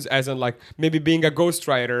cartoons, as in like maybe being a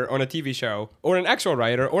ghostwriter on a TV show, or an actual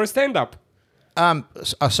writer, or a stand-up? I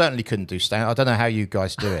certainly couldn't do stand. I don't know how you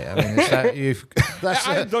guys do it. I mean, is that that's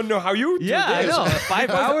I don't know how you do Yeah, I this. know. 5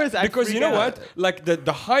 hours. I'd Because you freak know out. what? Like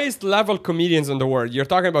the highest level comedians in the world, you're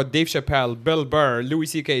talking about Dave Chappelle, Bill Burr, Louis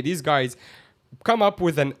C.K., these guys come up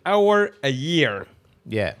with an hour a year.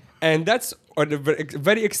 yeah. And that's a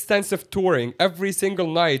very extensive touring every single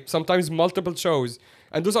night, sometimes multiple shows.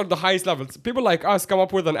 And those are the highest levels. People like us come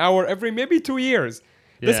up with an hour every maybe 2 years.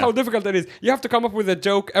 That's Yeah. how difficult it is. You have to come up with a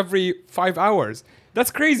joke every 5 hours.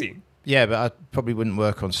 That's crazy. Yeah, but I probably wouldn't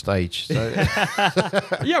work on stage. So.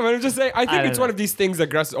 Yeah, but I'm just saying, I think don't it's one know. of these things that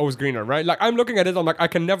grass is always greener, right? Like, I'm looking at it, I'm like, I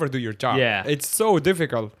can never do your job. Yeah. It's so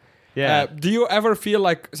difficult. Yeah. Do you ever feel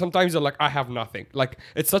like sometimes you're like, I have nothing? Like,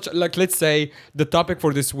 it's such, like, let's say the topic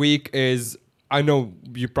for this week is, I know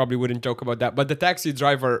you probably wouldn't joke about that, but the taxi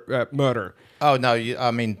driver murder. Oh no!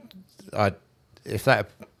 I mean,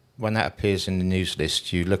 when that appears in the news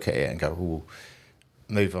list, you look at it and go, "Ooh,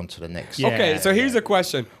 move on to the next." Yeah. Okay, so here's a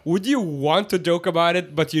question: would you want to joke about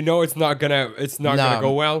it, but you know it's not gonna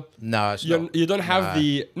go well? No, it's not. You don't have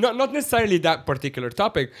not necessarily that particular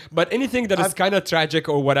topic, but anything that is kind of tragic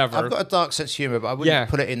or whatever. I've got a dark sense of humor, but I wouldn't Yeah.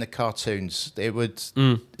 put it in the cartoons. It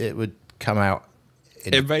would come out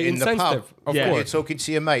Very in the pub. insensitive, of You're course. talking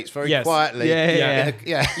to your mates very Yes. quietly. Yeah. In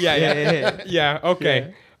a- yeah. Yeah.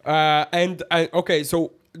 Okay. And okay,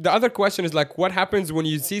 so the other question is like, what happens when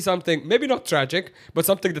you see something maybe not tragic, but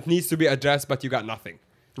something that needs to be addressed, but you got nothing?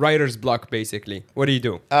 Writer's block, basically. What do you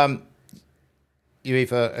do? You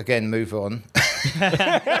either again move on.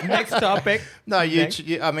 Next topic. No, Next.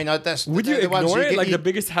 I mean, that's. Would you they're the ones ignore it? get- Like the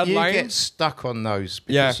biggest headline? You get stuck on those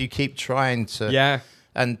because Yeah. you keep trying to. Yeah.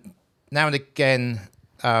 And now and again,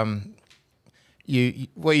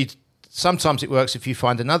 sometimes it works if you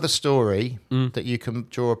find another story that you can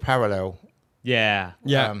draw a parallel. Yeah.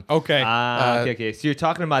 Yeah. Okay. Okay. So you're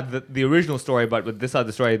talking about the original story, but with this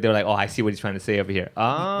other story, they're like, oh, I see what he's trying to say over here.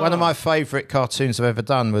 One of my favourite cartoons I've ever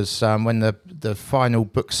done was when the final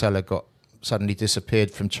bookseller suddenly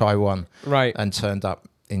disappeared from Taiwan, Right. and turned up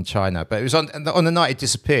in China. But it was on the night he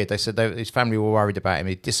disappeared. They said his family were worried about him.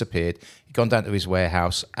 He disappeared. He'd gone down to his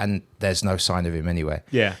warehouse, and there's no sign of him anywhere.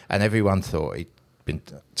 Yeah. And everyone thought he'd been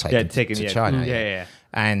taken to China. Yeah.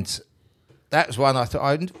 And that was one I thought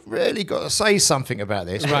I'd really got to say something about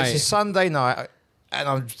this. But Right. It's a Sunday night, and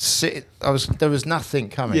I'm sitting. There was nothing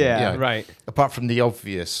coming. Yeah, right. Apart from the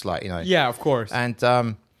obvious, Yeah, of course. And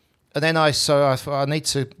then I thought I need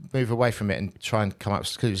to move away from it and try and come up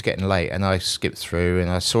because it was getting late. And I skipped through and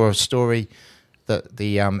I saw a story that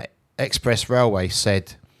the Express Railway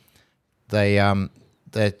said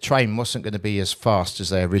their train wasn't going to be as fast as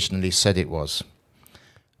they originally said it was.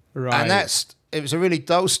 Right. And it was a really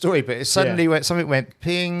dull story, but it suddenly something went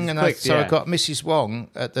ping, and clicked, I yeah. got Mrs. Wong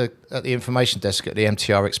at the information desk at the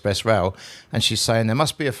MTR Express Rail, and she's saying there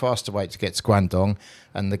must be a faster way to get to Guangdong,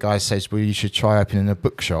 and the guy says, well, you should try opening a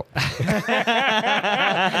bookshop.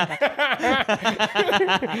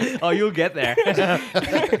 Oh, you'll get there.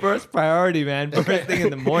 First priority, man. First thing in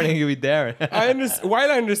the morning, you'll be there.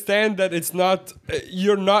 While I understand that it's not,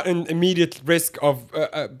 you're not in immediate risk of,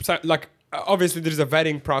 obviously there's a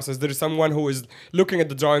vetting process. There is someone who is looking at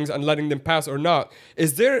the drawings and letting them pass or not.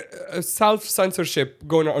 Is there a self-censorship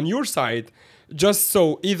going on your side, just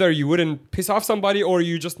so either you wouldn't piss off somebody or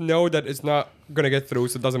you just know that it's not going to get through,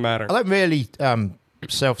 so it doesn't matter? I don't really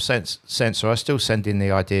self-censor. I still send in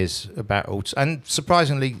the ideas about all, and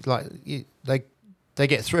surprisingly, they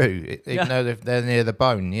get through, even though they're near the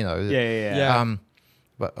bone, you know. Yeah.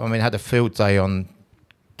 But I mean, I had a field day on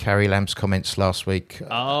Carrie Lam's comments last week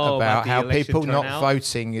about the how election people not turnout?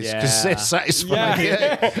 voting is because they're satisfied.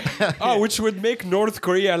 Yeah. Which would make North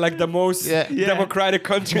Korea like the most democratic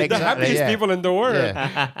country, the Exactly, happiest people in the world.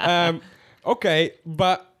 Yeah. Okay,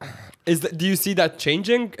 but do you see that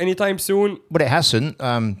changing anytime soon? But it hasn't.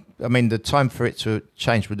 I mean, the time for it to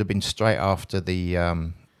change would have been straight after the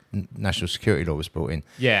national security law was brought in.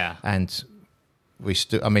 Yeah. And we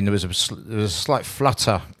still. I mean, there was a slight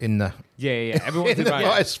flutter in the Yeah. Everyone's in the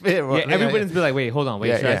biosphere. Yeah, everybody's been like, wait, hold on,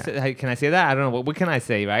 wait, can I say that? I don't know. What can I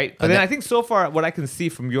say, right? But then I think so far, what I can see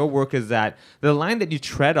from your work is that the line that you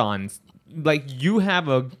tread on like you have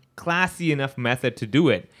a classy enough method to do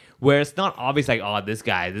it. Where it's not obvious, like, oh, this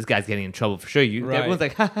guy's getting in trouble for sure. Everyone's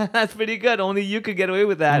like, that's pretty good. Only you could get away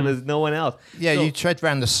with that. There's no one else. Yeah, you tread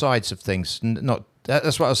around the sides of things.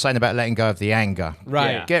 That's what I was saying about letting go of the anger.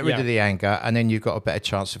 Right. Yeah. Get rid of the anger, and then you've got a better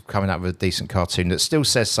chance of coming up with a decent cartoon that still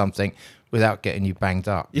says something without getting you banged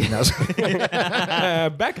up. You know?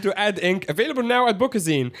 Back to Ad Inc. Available now at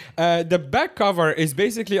Bookazine. The back cover is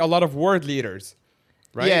basically a lot of word leaders,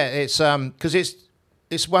 right? Yeah, it's because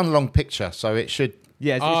it's one long picture, so it should.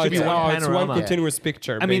 Yeah, it should be one it's panorama. one continuous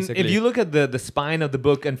picture. I mean, basically. if you look at the spine of the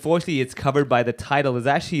book, unfortunately, it's covered by the title. It's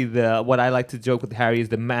actually what I like to joke with Harry is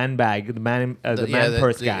the man bag, the man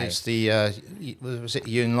purse guy. It's the was it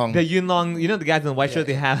Yun Long? The Yun Long, you know the guys in the white shirt,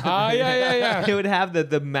 they have. yeah. They would have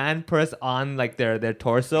the man purse on like their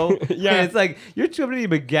torso. Yeah. And it's like you're trying to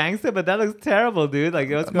be a gangster, but that looks terrible, dude. Like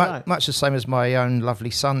what's going on? Much the same as my own lovely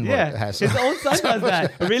son has. His own son does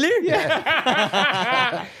that. Really?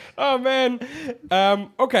 Yeah. Oh man.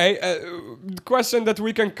 Okay. Question that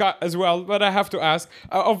we can cut as well, but I have to ask: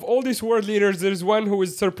 of all these word leaders, there's one who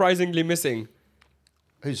is surprisingly missing.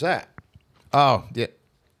 Who's that? Oh, yeah.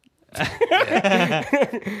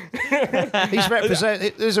 He's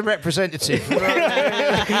there's a representative.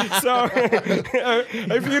 So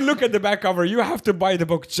if you look at the back cover, you have to buy the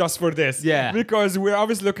book just for this. Yeah. Because we're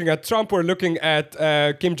obviously looking at Trump, we're looking at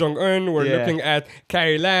Kim Jong-un, we're looking at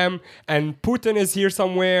Carrie Lam, and Putin is here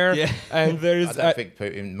somewhere. Yeah. And there's I don't think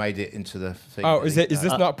Putin made it into the thing. oh, is this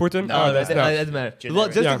not Putin? No, oh, that's that not. doesn't matter. Well,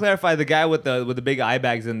 just Yeah. to clarify, the guy with the big eye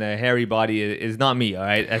bags and the hairy body is not me. All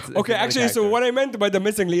right. That's Okay, another actually, so character. what I meant by the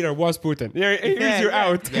missing leader was Putin. Here's you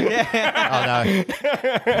out. Oh no,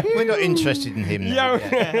 we're not interested in him now.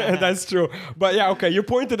 Yeah, that's true. But yeah, okay, you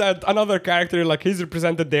pointed at another character, like he's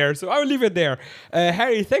represented there. So I'll leave it there.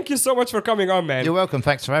 Harry, thank you so much for coming on, man. You're welcome.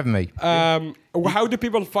 Thanks for having me. How do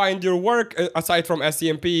people find your work aside from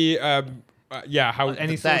SCMP? How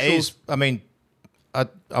Any That socials? is, I mean,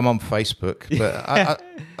 I'm on Facebook, but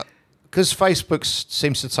because Facebook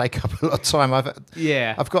seems to take up a lot of time. I've got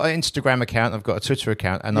an Instagram account, I've got a Twitter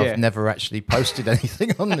account, and I've never actually posted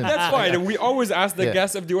anything on them. That's fine. We always ask the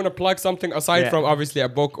guests if they want to plug something aside from obviously a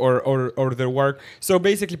book or their work. So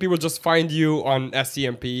basically, people just find you on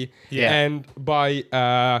SCMP and buy.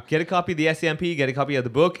 Get a copy of the SCMP, get a copy of the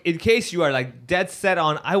book. In case you are like dead set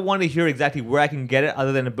on, I want to hear exactly where I can get it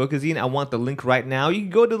other than a bookazine, I want the link right now. You can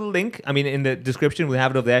go to the link. I mean, in the description, we'll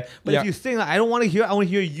have it over there. But if you think, like, I don't want to hear, I want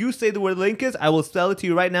to hear you say where the link is, I will spell it to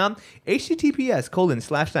you right now.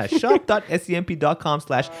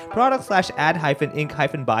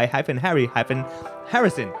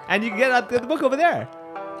 https://shop.scmp.com/product/ad-ink-buy-harry-harrison. And you can get the book over there.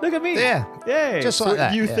 Look at me. Yeah. Yay. Just So like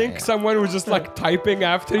that. do you think someone was just like typing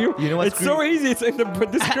after you? You know what's It's so easy. It's in the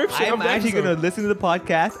description. I'm of the actually episode. going to listen to the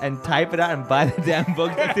podcast and type it out and buy the damn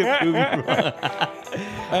book just to prove me wrong.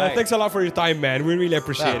 Thanks a lot for your time, man. We really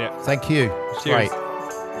appreciate it. Thank you. It's Cheers. great.